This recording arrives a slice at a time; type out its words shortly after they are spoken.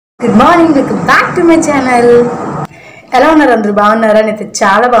Good morning, welcome back to my channel. ఎలా ఉన్నారు అందరూ? బాగున్నారా? నేనైతే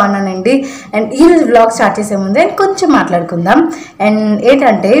చాలా బాగున్నానండి. అండ్ ఈరోజు వ్లాగ్ స్టార్ట్ చేసే ముందే కొంచెం మాట్లాడుకుందాం. అండ్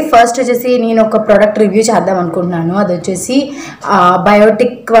ఏంటంటే ఫస్ట్ వచ్చేసి నేను ఒక ప్రోడక్ట్ రివ్యూ చేద్దాం అనుకుంటున్నాను. అది వచ్చేసి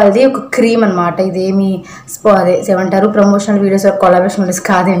బయోటిక్ వాళ్ళది ఒక క్రీమ్ అనమాట. ఇదేమి అదే ఏమంటారు, ప్రమోషనల్ వీడియోస్ కొలాబరేషన్ వీడియోస్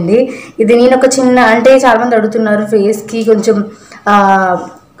కాదండి. ఇది నేను ఒక చిన్న, అంటే చాలామంది అడుగుతున్నారు ఫేస్కి కొంచెం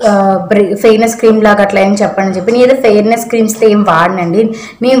ఫెయిర్నెస్ క్రీమ్ లాగా అట్లా ఏం చెప్పండి అని చెప్పి. నేను ఫెయిర్నెస్ క్రీమ్స్తో ఏం వాడనండి.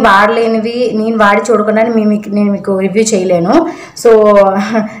 నేను వాడలేనివి, నేను వాడి చూడకుండా నేను మీకు రివ్యూ చేయలేను. సో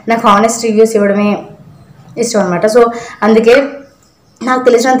నాకు హానెస్ట్ రివ్యూస్ ఇవ్వడమే ఇష్టం అనమాట. సో అందుకే నాకు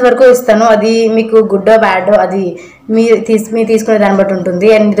తెలిసినంత వరకు ఇస్తాను. అది మీకు గుడ్ బ్యాడ్ అది మీరు తీసుకునే దాన్ని బట్టి ఉంటుంది.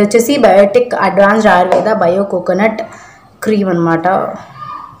 అండ్ ఇది వచ్చేసి Biotique advanced Ayurveda bio coconut cream అనమాట.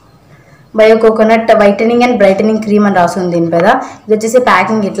 Bio coconut whitening and brightening cream అని రాస్తుంది దీని మీద. ఇది వచ్చేసి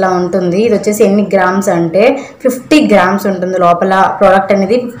ప్యాకింగ్ ఇట్లా ఉంటుంది. ఇది వచ్చేసి ఎన్ని గ్రామ్స్ అంటే 50 గ్రామ్స్ ఉంటుంది. లోపల ప్రోడక్ట్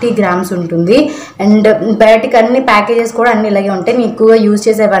అనేది 50 గ్రామ్స్ ఉంటుంది. అండ్ బయోటిక్ అన్ని ప్యాకేజెస్ కూడా అన్ని ఇలాగే ఉంటాయి. నేను ఎక్కువగా యూజ్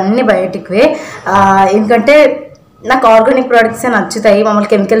చేసేవన్నీ బయోటిక్వే. ఎందుకంటే నాకు ఆర్గానిక్ ప్రోడక్ట్స్ నచ్చుతాయి.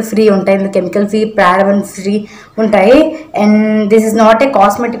 మమ్మల్ని కెమికల్ ఫ్రీ ఉంటాయి, ఇందులో కెమికల్ ఫ్రీ, పారాబెన్ ఫ్రీ ఉంటాయి. And this is not a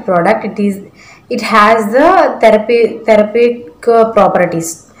cosmetic product. It has the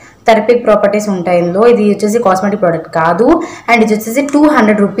థెరపిక్ properties ఉంటాయి ఇందులో. ఇది వచ్చేసి కాస్మెటిక్ ప్రోడక్ట్ కాదు. అండ్ ఇది వచ్చేసి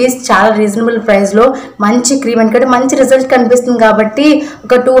 200 రూపీస్, చాలా రీజనబుల్ ప్రైస్లో మంచి క్రీమ్. ఎందుకంటే మంచి రిజల్ట్ కనిపిస్తుంది కాబట్టి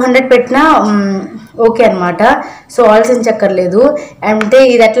ఒక 200 పెట్టినా ఓకే అనమాట. సో ఆలోచించక్కర్లేదు. అంటే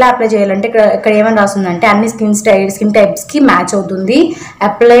ఇది ఎట్లా అప్లై చేయాలంటే ఇక్కడ ఏమని రాస్తుందంటే అన్ని స్కిన్ టైప్స్కి మ్యాచ్ అవుతుంది.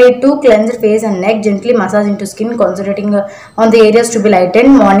 Apply to cleanser face and neck, gently massage into skin, concentrating on the areas to be light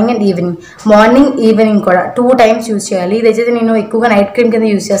and morning and evening కూడా 2 టైమ్స్ యూజ్ చేయాలి. ఇది అయితే నేను ఎక్కువగా నైట్ క్రీమ్ కింద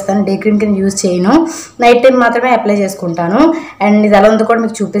యూజ్ చేస్తాను, డే క్రీమ్ కింద యూజ్ చేయను. నైట్ టైం మాత్రమే అప్లై చేసుకుంటాను. అండ్ ఇది ఎలా ఉందో కూడా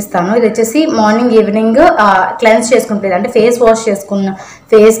మీకు చూపిస్తాను. ఇది వచ్చేసి మార్నింగ్ ఈవినింగ్ క్లెన్స్ చేసుకుంటుంది, అంటే ఫేస్ వాష్ చేసుకున్న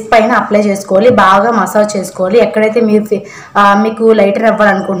ఫేస్ పైన అప్లై చేసుకోవాలి, బాగా మసాజ్ చేసుకోవాలి. ఎక్కడైతే మీకు లైటర్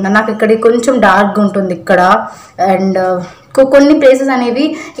అవ్వాలనుకుంటున్నాను, నాకు ఇక్కడ కొంచెం డార్క్గా ఉంటుంది ఇక్కడ. అండ్ కొన్ని ప్లేసెస్ అనేవి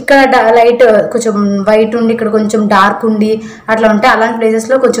ఇక్కడ లైట్ కొంచెం వైట్ ఉండి ఇక్కడ కొంచెం డార్క్ ఉండి అట్లా ఉంటాయి. అలాంటి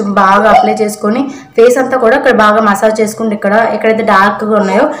ప్లేసెస్లో కొంచెం బాగా అప్లై చేసుకొని ఫేస్ అంతా కూడా ఇక్కడ బాగా మసాజ్ చేసుకుంటే ఎక్కడైతే డార్క్గా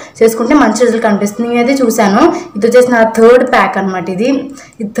ఉన్నాయో చేసుకుంటే మంచి రిజల్ట్ కనిపిస్తుంది. నేనైతే చూశాను. ఇది వచ్చేసి నా 3rd ప్యాక్ అనమాట. ఇది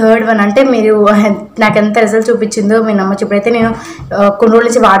 3rd వన్. అంటే మీరు నాకు ఎంత రిజల్ట్ చూపించిందో మీరు నమ్మచ్చు. ఇప్పుడైతే నేను కొన్ని రోజుల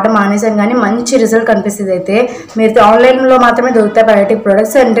నుంచి వాడడం మానేసాను, కానీ మంచి రిజల్ట్ కనిపిస్తుంది. అయితే మీరు ఆన్లైన్లో మాత్రమే దొరుకుతాయి బయోటిక్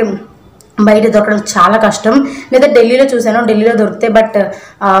ప్రొడక్ట్స్, అంటే బయట దొరకడం చాలా కష్టం. లేదా ఢిల్లీలో చూసాను, ఢిల్లీలో దొరుకుతాయి. బట్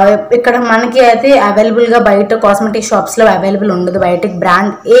ఇక్కడ మనకి అయితే అవైలబుల్గా బయట కాస్మెటిక్ షాప్స్లో అవైలబుల్ ఉండదు బయోటిక్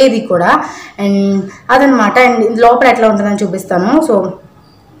బ్రాండ్ ఏది కూడా. అండ్ అదనమాట. అండ్ లోపల ఎట్లా ఉంటుందని చూపిస్తాను. సో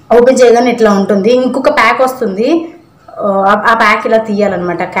ఓపెన్ చేయగానే ఇట్లా ఉంటుంది. ఇంకొక ప్యాక్ వస్తుంది. ఆ ప్యాక్ ఇలా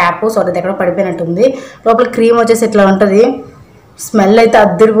తీయాలన్నమాట, క్యాప్. సో అది ఎక్కడ పడిపోయినట్టుంది. లోపల క్రీమ్ వచ్చేసి ఇట్లా ఉంటుంది. స్మెల్ అయితే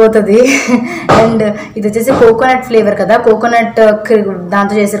అద్దరిపోతుంది. అండ్ ఇది వచ్చేసి కోకోనట్ ఫ్లేవర్ కదా, కోకోనట్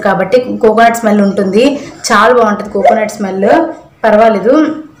దాంతో చేశారు కాబట్టి కోకోనట్ స్మెల్ ఉంటుంది. చాలా బాగుంటుంది కోకోనట్ స్మెల్, పర్వాలేదు.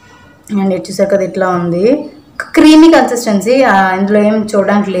 అండ్ ఇది చూసారు కదా ఇట్లా ఉంది, క్రీమీ కన్సిస్టెన్సీ, ఇందులో ఏం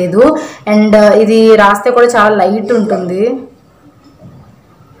చూడడానికి లేదు. అండ్ ఇది రాస్తే కూడా చాలా లైట్ ఉంటుంది.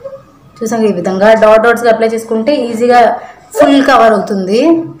 చూసాక ఈ విధంగా డాట్స్గా అప్లై చేసుకుంటే ఈజీగా ఫుల్ కవర్ అవుతుంది.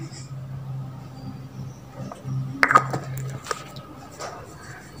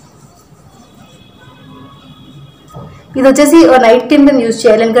 ఇది వచ్చేసి నైట్ క్రీమ్ కింద యూజ్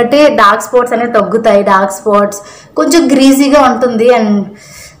చేయాలి, ఎందుకంటే డార్క్ స్పాట్స్ అనేవి తగ్గుతాయి. డార్క్ స్పాట్స్ కొంచెం గ్రీజీగా ఉంటుంది. అండ్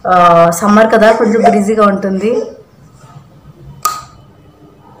సమ్మర్ కదా కొంచెం గ్రీజీగా ఉంటుంది.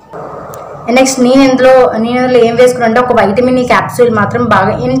 నెక్స్ట్ నేను ఇందులో ఏం వేసుకున్నా అంటే ఒక వైటమిన్ ఈ క్యాప్సూల్ మాత్రం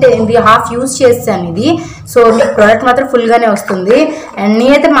బాగా ఇది హాఫ్ యూజ్ చేస్తాను ఇది. సో మీకు ప్రోడక్ట్ మాత్రం ఫుల్గానే వస్తుంది. అండ్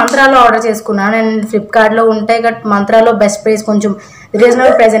నేనైతే మంత్రాలో ఆర్డర్ చేసుకున్నాను. అండ్ ఫ్లిప్కార్ట్లో ఉంటాయి బట్ మంత్రాలో బెస్ట్ ప్రైస్, కొంచెం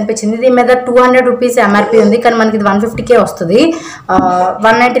రీజనబుల్ ప్రైస్ అనిపించింది. దీని మీద 200 రూపీస్ ఎంఆర్పీ ఉంది, కానీ మనకి ఇది 150కే వస్తుంది.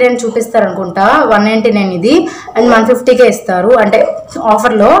 199 చూపిస్తారు అనుకుంటా, 199 ఇది. అండ్ 150కే ఇస్తారు, అంటే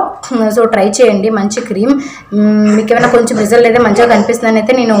ఆఫర్లో. సో ట్రై చేయండి, మంచి క్రీమ్. మీకు ఏమైనా కొంచెం రిజల్ట్ అయితే మంచిగా కనిపిస్తుందని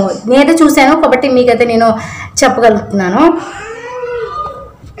అయితే నేనైతే చూశాను కాబట్టి మీకైతే నేను చెప్పగలుగుతున్నాను.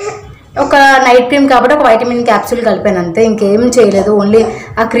 ఒక నైట్ క్రీమ్ కాబట్టి ఒక వైటమిన్ క్యాప్సూల్ కలిపాను అంతే, ఇంకేం చేయలేదు. ఓన్లీ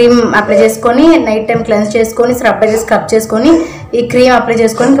ఆ క్రీమ్ అప్లై చేసుకొని నైట్ టైం క్లెన్స్ చేసుకొని స్క్రబ్ చేసుకొని ఈ క్రీమ్ అప్లై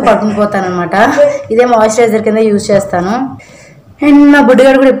చేసుకొని ఇంకా పడుకుని పోతాను అనమాట. ఇదే మాయిశ్చరైజర్ కింద యూజ్ చేస్తాను. అండ్ మా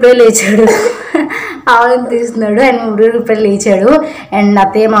బుడ్డిగాడు కూడా ఇప్పుడే లేచాడు, ఆవులను తీస్తున్నాడు. అండ్ మా బుడ్డిగాడు ఇప్పుడే లేచాడు. అండ్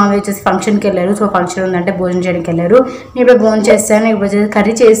అత్తయ్య మామయ్య వచ్చేసి ఫంక్షన్కి వెళ్ళారు. సో ఫంక్షన్ ఉందంటే భోజనం చేయడానికి వెళ్ళారు. నేను ఇప్పుడు భోజనం చేస్తాను. ఇప్పుడు వచ్చేసి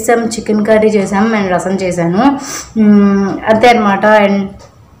కర్రీ చేస్తాం, చికెన్ కర్రీ చేసాం, అండ్ రసం చేశాను, అంతే అనమాట. అండ్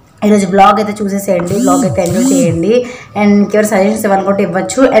ఈరోజు బ్లాగ్ అయితే చూసేసేయండి, బ్లాగ్ అయితే ఎంజాయ్ చేయండి. అండ్ ఇంకెవరు సజెషన్స్ ఇవ్వాలనుకుంటే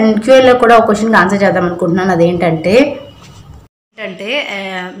ఇవ్వచ్చు. అండ్ క్యూఏలో కూడా ఒక క్వశ్చన్కి ఆన్సర్ చేద్దాం అనుకుంటున్నాను. అదేంటంటే ఏంటంటే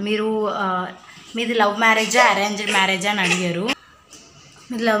మీరు మీది లవ్ మ్యారేజా అరేంజ్డ్ మ్యారేజా అని అడిగారు.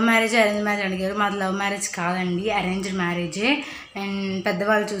 మీది లవ్ మ్యారేజ్ అరేంజ్ మ్యారేజ్ అడిగారు. మాది లవ్ మ్యారేజ్ కాదండి, అరేంజ్డ్ మ్యారేజే. అండ్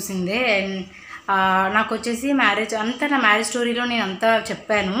పెద్దవాళ్ళు చూసిందే. అండ్ నాకు వచ్చేసి మ్యారేజ్ అంతా నా మ్యారేజ్ స్టోరీలో నేను అంతా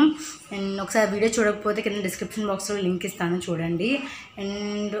చెప్పాను. అండ్ ఒకసారి వీడియో చూడకపోతే కింద డిస్క్రిప్షన్ బాక్స్లో లింక్ ఇస్తాను, చూడండి.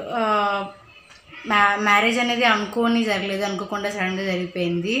 అండ్ మ్యారేజ్ అనేది జరగలేదు, అనుకోకుండా సడన్గా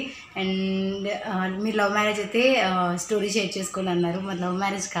జరిగిపోయింది. అండ్ మీరు లవ్ మ్యారేజ్ అయితే స్టోరీ షేర్ చేసుకోవాలి అన్నారు. మరి లవ్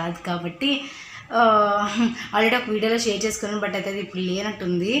మ్యారేజ్ కాదు కాబట్టి ఆల్రెడీ ఒక వీడియోలో షేర్ చేసుకున్నాను, బట్ అయితే ఇప్పుడు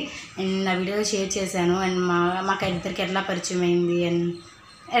లేనట్టుంది. అండ్ ఆ వీడియోలో షేర్ చేశాను. అండ్ మాకు ఇద్దరికి ఎట్లా పరిచయం అయింది అండ్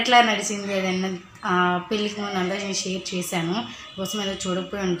ఎట్లా నడిచింది అదన్న పెళ్ళికి ముందు అంతా నేను షేర్ చేశాను. కోసం ఏదో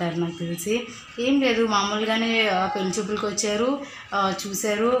చూడకపోయి ఉంటారు నాకు తెలిసి. ఏం లేదు, మామూలుగానే పెళ్లి చూపులకు వచ్చారు,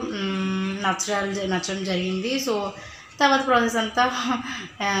 చూశారు, నచ్చడం జరిగింది. సో తర్వాత ప్రాసెస్ అంతా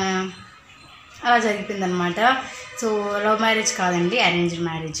అలా జరిగిపోయిందనమాట. సో లవ్ మ్యారేజ్ కాదండి, అరేంజ్డ్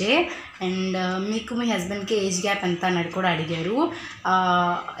మ్యారేజే. అండ్ మీకు మీ హస్బెండ్కి ఏజ్ గ్యాప్ ఎంత అన్నది కూడా అడిగారు.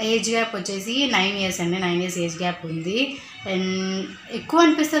 ఏజ్ గ్యాప్ వచ్చేసి 9 years అండి, 9 years ఏజ్ గ్యాప్ ఉంది. అండ్ ఎక్కువ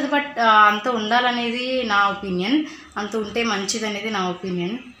అనిపిస్తుంది, బట్ అంత ఉండాలనేది నా ఒపీనియన్, అంత ఉంటే మంచిది అనేది నా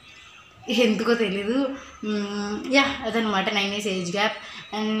ఒపీనియన్. ఎందుకో తెలీదు. అదనమాట 9 years age gap.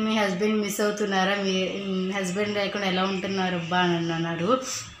 And me husband miss అవుతున్నారా, మీ హస్బెండ్ లేకుండా ఎలా ఉంటున్నారు అబ్బా అని అన్నారు.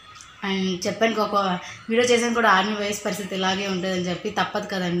 అండ్ చెప్పాను, ఒక వీడియో చేసాను కూడా, ఆర్మీ వయసు పరిస్థితి ఇలాగే ఉంటుందని చెప్పి. తప్పదు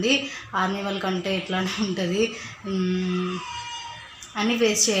కదండి, ఆర్మీ వాళ్ళకంటే ఇట్లానే ఉంటుంది, అన్నీ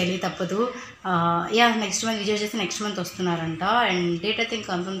ఫేస్ చేయాలి, తప్పదు. నెక్స్ట్ మంత్ విజయ్ వచ్చేసి నెక్స్ట్ మంత్ వస్తున్నారంట. అండ్ డేట్ అయితే ఇంకా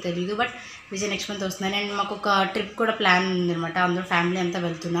కన్ఫర్మ్ తెలియదు, బట్ విజయ్ నెక్స్ట్ మంత్ వస్తున్నారు. అండ్ మాకు ఒక ట్రిప్ కూడా ప్లాన్ ఉందన్నమాట, అందరూ ఫ్యామిలీ అంతా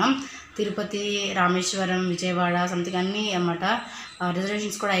వెళ్తున్నాం. తిరుపతి, రామేశ్వరం, విజయవాడ సంథింగ్ అన్నీ అన్నమాట.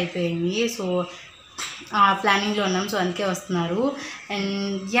 రిజర్వేషన్స్ కూడా అయిపోయింది. సో ప్లానింగ్లో ఉన్నాం, సో అందుకే వస్తున్నారు.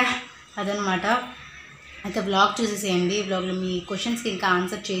 అండ్ అదనమాట. అయితే బ్లాగ్ చూసేసేయండి. బ్లాగ్లో మీ క్వశ్చన్స్కి ఇంకా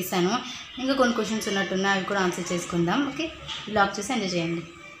ఆన్సర్ చేశాను, ఇంకా కొన్ని క్వశ్చన్స్ ఉన్నట్టున్నాయి, అవి కూడా ఆన్సర్ చేసుకుందాం. ఓకే, బ్లాగ్ చూసి ఎంజాయ్ చేయండి.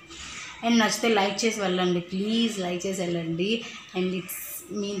 అండ్ నచ్చితే లైక్ చేసి వెళ్ళండి, ప్లీజ్ లైక్ చేసి వెళ్ళండి. And it's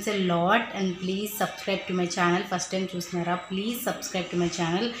means a lot. And please subscribe to my channel. First time చూస్తున్నారా, please subscribe to my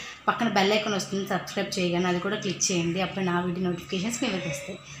channel. పక్కన బెల్ ఐకాన్ వస్తుంది, సబ్స్క్రైబ్ చేయగానే అది కూడా క్లిక్ చేయండి, అప్పుడు నా వీడియో నోటిఫికేషన్స్ మీ వరకు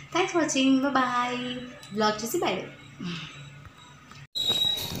వస్తాయి. Thanks for watching, bye. Blog చూసి బాయ్.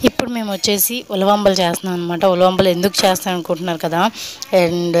 ఇప్పుడు మేము వచ్చేసి ఉలవంబలు చేస్తున్నాం అనమాట. ఉలవంబలు ఎందుకు చేస్తాం అనుకుంటున్నారు కదా.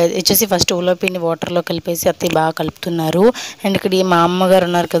 అండ్ వచ్చేసి ఫస్ట్ ఉలవపిండి వాటర్లో కలిపేసి అత్తి బాగా కలుపుతున్నారు. అండ్ ఇక్కడ ఈ మా అమ్మగారు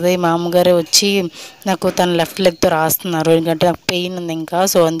ఉన్నారు కదా, ఈ మా అమ్మగారే వచ్చి నాకు తన లెఫ్ట్ లెగ్తో రాస్తున్నారు, ఎందుకంటే నాకు పెయిన్ ఉంది ఇంకా.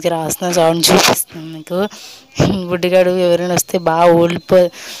 సో అందుకే రాస్తున్నాను, సౌండ్ చూపిస్తున్నాను మీకు. బుడ్డిగాడు ఎవరైనా వస్తే బాగా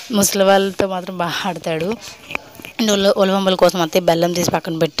ముసలి వాళ్ళతో మాత్రం బాగా ఆడతాడు. అండ్ ఉలవంబల కోసం అయితే బెల్లం తీసి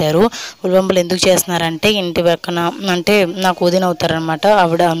పక్కన పెట్టారు. ఉలవంబలు ఎందుకు చేస్తున్నారంటే, ఇంటి పక్కన అంటే నాకు వదిన అవుతారనమాట,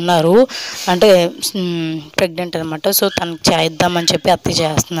 ఆవిడ ఉన్నారు, అంటే ప్రెగ్నెంట్ అనమాట. సో తనకు చేద్దామని చెప్పి అత్తి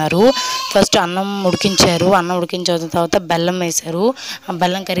చేస్తున్నారు. ఫస్ట్ అన్నం ఉడికించారు, అన్నం ఉడికించిన తర్వాత బెల్లం వేశారు. ఆ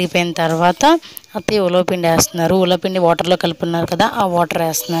బెల్లం కరిగిపోయిన తర్వాత అత్తి ఉలవపిండి వేస్తున్నారు. ఉలవపిండి వాటర్లో కలుపున్నారు కదా, ఆ వాటర్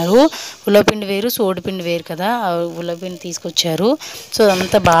వేస్తున్నారు. ఉలవపిండి వేరు, సోడిపిండి వేరు కదా, ఆ ఉలవపిండి తీసుకొచ్చారు. సో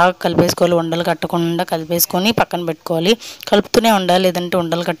అదంతా బాగా కలిపేసుకోవాలి, ఉండలు కట్టకుండా కలిపేసుకొని పక్కన పెట్టుకోవాలి. కలుపుతూనే ఉండాలి, లేదంటే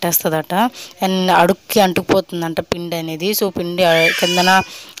ఉండలు కట్టేస్తుందట. అండ్ అడుక్కి అంటుకుపోతుందంట పిండి అనేది. సో పిండి కిందన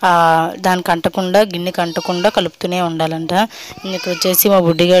దానికి అంటకుండా, గిన్నెకి అంటకుండా కలుపుతూనే ఉండాలంట. ఇక్కడ వచ్చేసి మా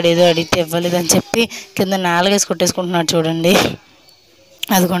బుడ్డిగాడు ఏదో అడిగితే ఇవ్వలేదని చెప్పి కింద నేలగేసి కొట్టేసుకుంటున్నాడు, చూడండి.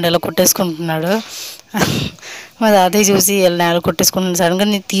 అదిగోండి ఇలా కొట్టేసుకుంటున్నాడు. మా తాతయ్య చూసి ఇలా నేల కొట్టేసుకుంటున్నాడు, సడన్గా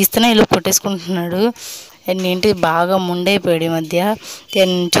నేను తీస్తేనే ఇలా కొట్టేసుకుంటున్నాడు. అండ్ ఏంటి బాగా ముండైపోయాడు ఈ మధ్య.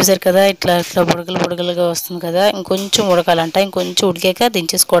 చూసారు కదా, ఇట్లా ఇట్లా బుడగలుగా వస్తుంది కదా, ఇంకొంచెం ఉడకాలంట, ఇంకొంచెం ఉడికాక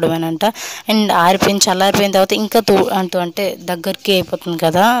దించేసుకోవడమేనంట. అండ్ చల్లారిపోయిన తర్వాత ఇంకా అంటే దగ్గరికి అయిపోతుంది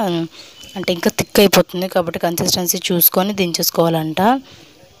కదా, అంటే ఇంకా థిక్ అయిపోతుంది, కాబట్టి కన్సిస్టెన్సీ చూసుకొని దించేసుకోవాలంట.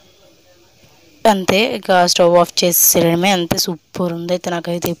 అంతే, ఇక స్టవ్ ఆఫ్ చేసేయడమే. అంతే, సూపర్ ఉంది. అయితే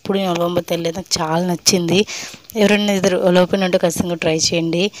నాకైతే ఎప్పుడు నేను ఉలవంబ తెలియదు, నాకు చాలా నచ్చింది. ఎవరైనా ఇద్దరు ఉలవపిండి ఉంటే ఖచ్చితంగా ట్రై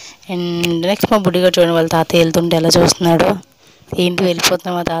చేయండి. అండ్ నెక్స్ట్ మా బుడ్డిగా చూడండి, వాళ్ళ తాతయ్య వెళ్తుంటే ఎలా చూస్తున్నాడు. ఏంటి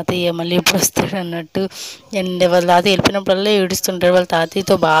వెళ్ళిపోతున్నా మా తాతయ్య, మళ్ళీ ఎప్పుడు వస్తాడు అన్నట్టు. అండ్ వాళ్ళ తాతయ్య వెళ్ళిపోయినప్పుడల్లా ఏడుస్తుంటాడు. వాళ్ళ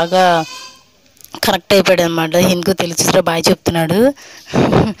తాతయ్యతో బాగా కరెక్ట్ అయిపోయాడు అనమాట. ఎందుకు తెలుసురా బాయ్ చెప్తున్నాడు.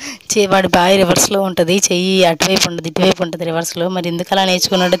 వాడి బాయ్ రివర్స్లో ఉంటుంది, చెయ్యి అటువైపు ఉంటుంది, ఇటువైపు ఉంటుంది రివర్స్లో. మరి ఎందుకు అలా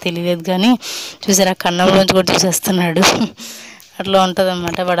నేర్చుకున్నాడో తెలియలేదు, కానీ చూసారా కన్నంలోంచి కూడా చూసేస్తున్నాడు. అట్లా ఉంటుంది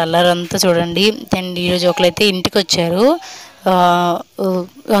అనమాట వాడు అల్లరంతా, చూడండి. అండ్ ఈరోజు ఒకరైతే ఇంటికి వచ్చారు,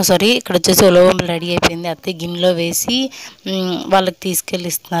 సారీ, ఇక్కడ వచ్చేసి ఉలవలు రెడీ అయిపోయింది. అత్తయ్య గిన్నెలో వేసి వాళ్ళకి తీసుకెళ్ళి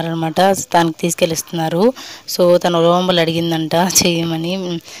ఇస్తున్నారనమాట, తనకి తీసుకెళ్ళి ఇస్తున్నారు. సో తను ఉలవంబలు అడిగిందంట చేయమని,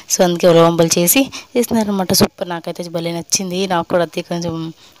 సో అందుకే ఉలవంబలు చేసి ఇస్తున్నారనమాట. సూపర్, నాకైతే భలే నచ్చింది. నాకు కూడా అత్తయ్య కొంచెం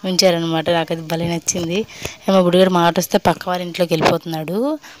ఉంచారనమాట, నాకైతే భలే నచ్చింది. ఏమో బుడిగాడు మాట వస్తే పక్క వాళ్ళ ఇంట్లోకి వెళ్ళిపోతున్నాడు.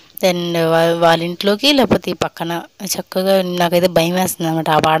 దెన్ వాళ్ళ ఇంట్లోకి లేకపోతే ఈ పక్కన చక్కగా, నాకైతే భయం వేస్తుంది అనమాట.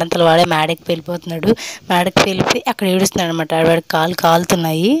 ఆ వాడంతలో వాడే మేడకి వెళ్ళిపోతున్నాడు. మేడకి వెళ్ళిపోయి అక్కడ ఏడుస్తున్నాడు అనమాట. వాడికి కాలు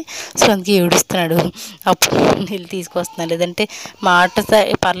కాలుతున్నాయి, సో అందుకే ఏడుస్తున్నాడు. అప్పుడు నీళ్ళు తీసుకొస్తున్నాను, లేదంటే మాట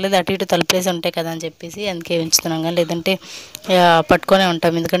పర్లేదు అటు ఇటు తలుపులేసి ఉంటాయి కదా అని చెప్పేసి అందుకే ఉంచుతున్నాం. కానీ లేదంటే పట్టుకొనే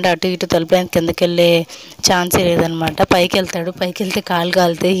ఉంటాం, ఎందుకంటే అటు ఇటు తలుపులేని కిందకి వెళ్ళే ఛాన్సే లేదనమాట. పైకి వెళ్తాడు, పైకి వెళ్తే కాలు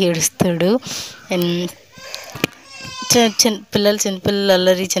కాలితే ఏడుస్తాడు. చిన్నపిల్లలు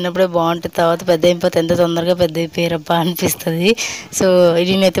అల్లరి చిన్నప్పుడే బాగుంటుంది, తర్వాత పెద్ద అయిపోతే ఎంత తొందరగా పెద్ద అయిపోయారబ్బా అనిపిస్తుంది. సో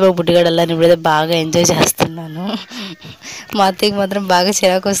నేనైతే మా బుడ్డిగాడు అల్లరిని ఇప్పుడైతే బాగా ఎంజాయ్ చేస్తున్నాను. మా అత్తయ్యకి మాత్రం బాగా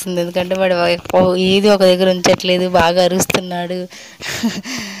చిరాకు వస్తుంది, ఎందుకంటే వాడు ఏది ఒక దగ్గర ఉంచట్లేదు, బాగా అరుస్తున్నాడు.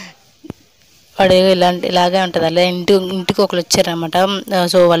 వాడు ఇలాగే ఉంటుంది. అలా ఇంటికి ఒకరు వచ్చారనమాట.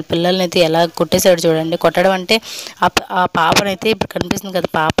 సో వాళ్ళ పిల్లల్ని అయితే ఎలా కొట్టేశాడు చూడండి. కొట్టడం అంటే ఆ పాపనైతే ఇప్పుడు కనిపిస్తుంది కదా,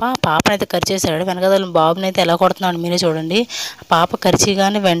 పాపనైతే కరిచేశాడు. వెనకాల బాబుని అయితే ఎలా కొడుతున్నాడు మీరే చూడండి. ఆ పాప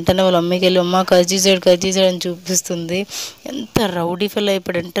కరిచిగానే వెంటనే వాళ్ళ అమ్మకి వెళ్ళి అమ్మ కరిచేసాడు అని చూపిస్తుంది. ఎంత రౌడీ ఫెలో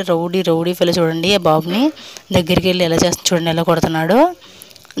అయిపోయాడంటే రౌడీ ఫెలో చూడండి. ఆ బాబుని దగ్గరికి వెళ్ళి ఎలా చేస్తుంది చూడండి, ఎలా కొడుతున్నాడు.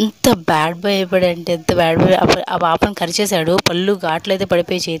 ఎంత బ్యాడ్ బాయ్ అయిపోయాడంటే ఎంత బ్యాడ్ బాయ్. ఆ పాపను కరిచేశాడు, పళ్ళు ఘాట్లు అయితే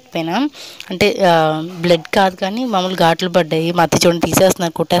పడిపోయి చేతి పైన, అంటే బ్లడ్ కాదు కానీ మామూలు ఘాట్లు పడ్డాయి. మా అత్త చూడండి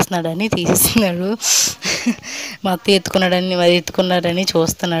తీసేస్తున్నాడు, కొట్టేస్తున్నాడు అని తీసేస్తున్నాడు. మా అత్త ఎత్తుకున్నారని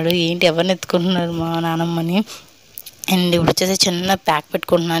చూస్తున్నాడు. ఏంటి ఎవరిని ఎత్తుకుంటున్నారు మా నానమ్మని. అండ్ ఇప్పుడు వచ్చేసి చిన్న ప్యాక్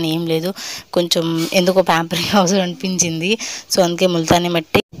పెట్టుకుంటున్నాను, ఏం లేదు, కొంచెం ఎందుకో ప్యాంపరింగ్ అవసరం అనిపించింది. సో అందుకే ముల్తానీ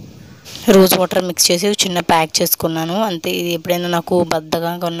మట్టి రోజ్ వాటర్ మిక్స్ చేసి చిన్న ప్యాక్ చేసుకున్నాను అంతే. ఇది ఎప్పుడైనా నాకు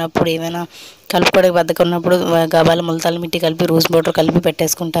బద్ధకంగా ఉన్నప్పుడు, ఏమైనా కలుపుకోవడానికి బద్ధకం ఉన్నప్పుడు గబాల ముల్తాని మిట్టి కలిపి రోజ్ వాటర్ కలిపి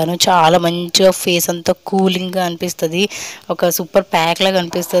పెట్టేసుకుంటాను. చాలా మంచిగా ఫేస్ అంతా కూలింగ్గా అనిపిస్తుంది, ఒక సూపర్ ప్యాక్ లాగా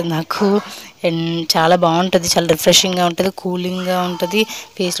అనిపిస్తుంది నాకు. అండ్ చాలా బాగుంటుంది, చాలా రిఫ్రెషింగ్గా ఉంటుంది, కూలింగ్గా ఉంటుంది.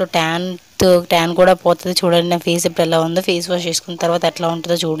 ఫేస్లో ట్యాన్ కూడా పోతుంది. చూడండి నా ఫేస్ ఇప్పుడు ఎలా ఉందో, ఫేస్ వాష్ చేసుకున్న తర్వాత ఎట్లా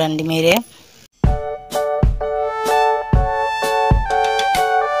ఉంటుందో చూడండి మీరే.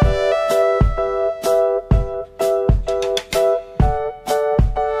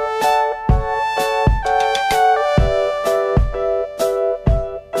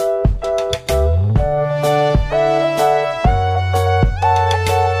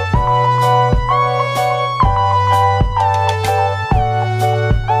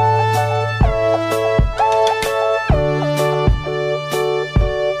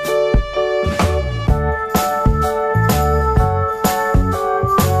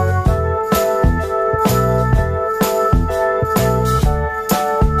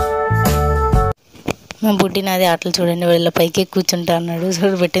 మా బుడ్డి నాది ఆటలు చూడండి, వీళ్ళ పైకి కూర్చుంటా అన్నాడు.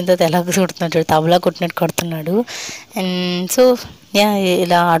 చూడు పెట్టిన తర్వాత ఎలా చూడుతున్నాడు, చూడు తబలా కొట్టినట్టు కొడుతున్నాడు. అండ్ సో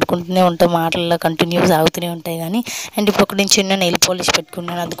ఇలా ఆడుకుంటూనే ఉంటాం, మాటల్లో కంటిన్యూస్ ఆగుతూనే ఉంటాయి. కానీ అండ్ ఇప్పుడు ఒక నేను చిన్న నెయిల్ పాలిష్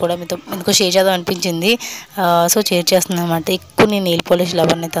పెట్టుకున్నాను, అది కూడా మీతో ఎందుకో షేర్ చేద్దాం అనిపించింది. సో షేర్ చేస్తున్నాను అనమాట. ఎక్కువ నేను నెయిల్ పాలిష్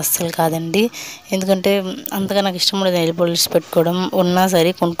లవర్ని అయితే అస్సలు కాదండి, ఎందుకంటే అంతగా నాకు ఇష్టం ఉండదు నెయిల్ పాలిష్ పెట్టుకోవడం. ఉన్నా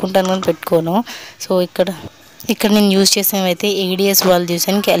సరే కొనుక్కుంటాను కానీ పెట్టుకోను. సో ఇక్కడ నేను యూజ్ చేసేవైతే ఏడిఎస్ వాళ్ళు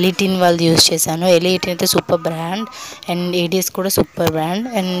చూసాను, ఇంకా ఎలిటిన్ వాళ్ళు యూజ్ చేశాను. ఎలిటిన్ అయితే సూపర్ బ్రాండ్ అండ్ ఏడిఎస్ కూడా సూపర్ బ్రాండ్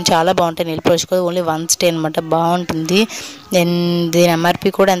అండ్ చాలా బాగుంటాయి. నెయిల్ పాలిష్ కూడా ఓన్లీ 1 స్టే అనమాట, బాగుంటుంది. దెన్ దీని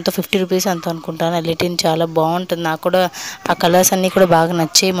ఎంఆర్పి కూడా ఎంతో 50 రూపీస్ అంత అనుకుంటాను. ఎలిటిన్ చాలా బాగుంటుంది, నాకు కూడా ఆ కలర్స్ అన్నీ కూడా బాగా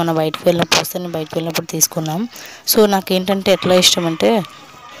నచ్చాయి. మనం బయటకు వెళ్ళినప్పుడు వస్తే నేను బయటకు వెళ్ళినప్పుడు తీసుకున్నాం. సో నాకేంటంటే ఎట్లా ఇష్టం అంటే,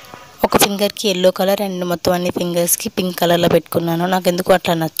 ఒక ఫింగర్కి ఎల్లో కలర్ అండ్ మొత్తం అన్ని ఫింగర్స్కి పింక్ కలర్లో పెట్టుకున్నాను. నాకు ఎందుకు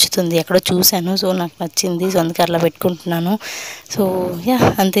అట్లా నచ్చుతుంది, ఎక్కడో చూశాను, సో నాకు నచ్చింది, సో అందుకే అట్లా పెట్టుకుంటున్నాను. సో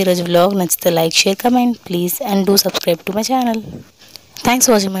అంతే. ఈరోజు వ్లాగ్ నచ్చితే like, share, comment please and do subscribe to my channel. Thanks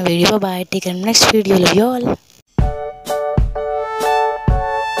for watching my video. Bye, take care, next video. Love you all.